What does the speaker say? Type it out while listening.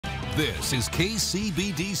This is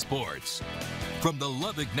KCBD Sports from the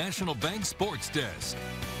Lubbock National Bank Sports Desk.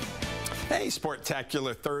 Hey,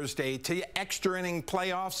 Sportacular Thursday to you. Extra inning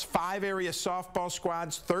playoffs, 5 area softball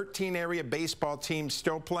squads, 13 area baseball teams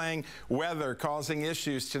still playing. Weather causing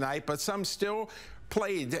issues tonight, but some still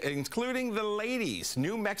played, including the ladies.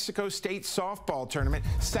 New Mexico State softball tournament,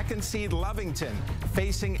 2nd seed Lovington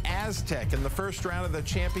facing Aztec in the first round of the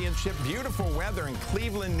championship. Beautiful weather in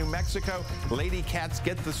Cleveland, New Mexico. Lady Cats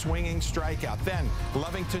get the swinging strikeout. Then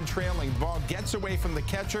Lovington trailing. Ball gets away from the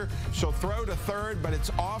catcher. She'll throw to third, but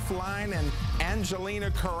it's offline, and Angelina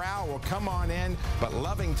Corral will come on in, but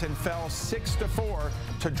Lovington fell 6-4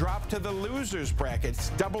 to drop to the losers bracket.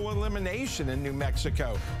 It's double elimination in New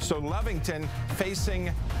Mexico. So Lovington facing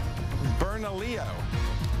Bernalillo.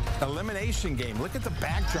 Elimination game. Look at the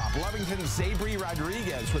backdrop. Lovington, Zabri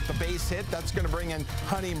Rodriguez with the base hit. That's going to bring in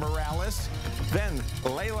Honey Morales. Then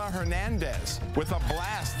Layla Hernandez with a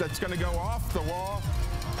blast that's going to go off the wall.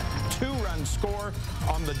 2-run score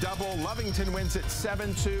on the double. Lovington wins it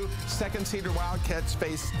 7-2. 2nd-seeded Wildcats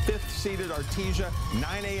face 5th-seeded Artesia.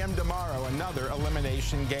 9 a.m. tomorrow, another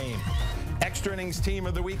elimination game. Extra innings team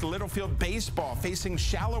of the week, Littlefield baseball facing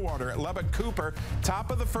Shallowater at Lubbock Cooper. Top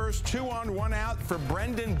of the first, 2 on, 1 out for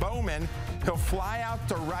Brendan Bowman. He'll fly out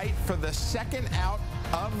to right for the second out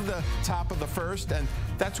of the top of the first, and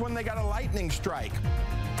that's when they got a lightning strike.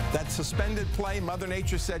 That suspended play, Mother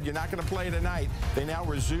Nature said, you're not going to play tonight. They now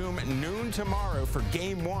resume noon tomorrow for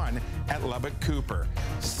Game 1 at Lubbock Cooper.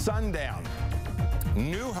 Sundown,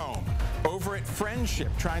 New Home over at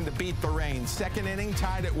Friendship trying to beat the rain. 2nd inning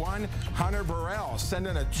tied at 1. Hunter Burrell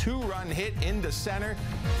sending a 2-run hit into center.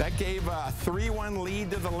 That gave a 3-1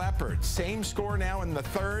 lead to the Leopards. Same score now in the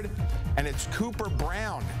 3rd, and it's Cooper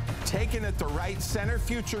Brown taking it to right center.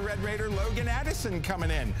 Future Red Raider Logan Addison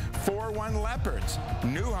coming in. 4-1 Leopards.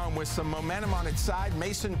 New Home with some momentum on its side.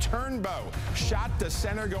 Mason Turnbow shot to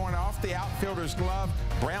center going off the outfielder's glove.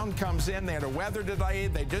 Brown comes in. They had a weather delay.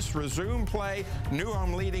 They just resumed play. New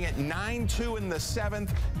Home leading at 9-2 in the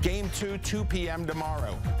 7th. Game 2, 2 p.m.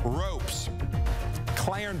 tomorrow. Ropes,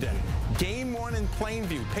 Clarendon. Game 1 in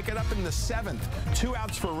Plainview. Pick it up in the 7th. 2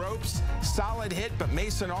 outs for Ropes. Solid hit, but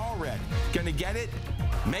Mason Allred going to get it.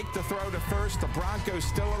 Make the throw to first. The Broncos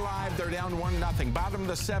still alive. They're down 1-0. Bottom of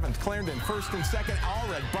the 7th. Clarendon 1st and 2nd.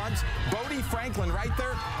 Allred bunts. Bodie Franklin right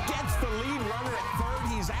there gets the lead runner at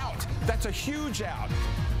 3rd. He's out. That's a huge out.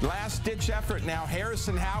 Last-ditch effort now.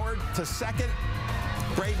 Harrison Howard to 2nd.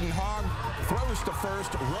 Braden Hogg throws to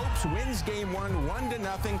 1st. Ropes wins Game 1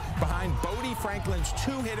 1-0 behind Bodie Franklin's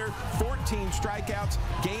 2-hitter, 14 strikeouts.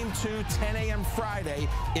 Game 2, 10 a.m. Friday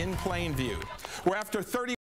in Plainview. We're after 30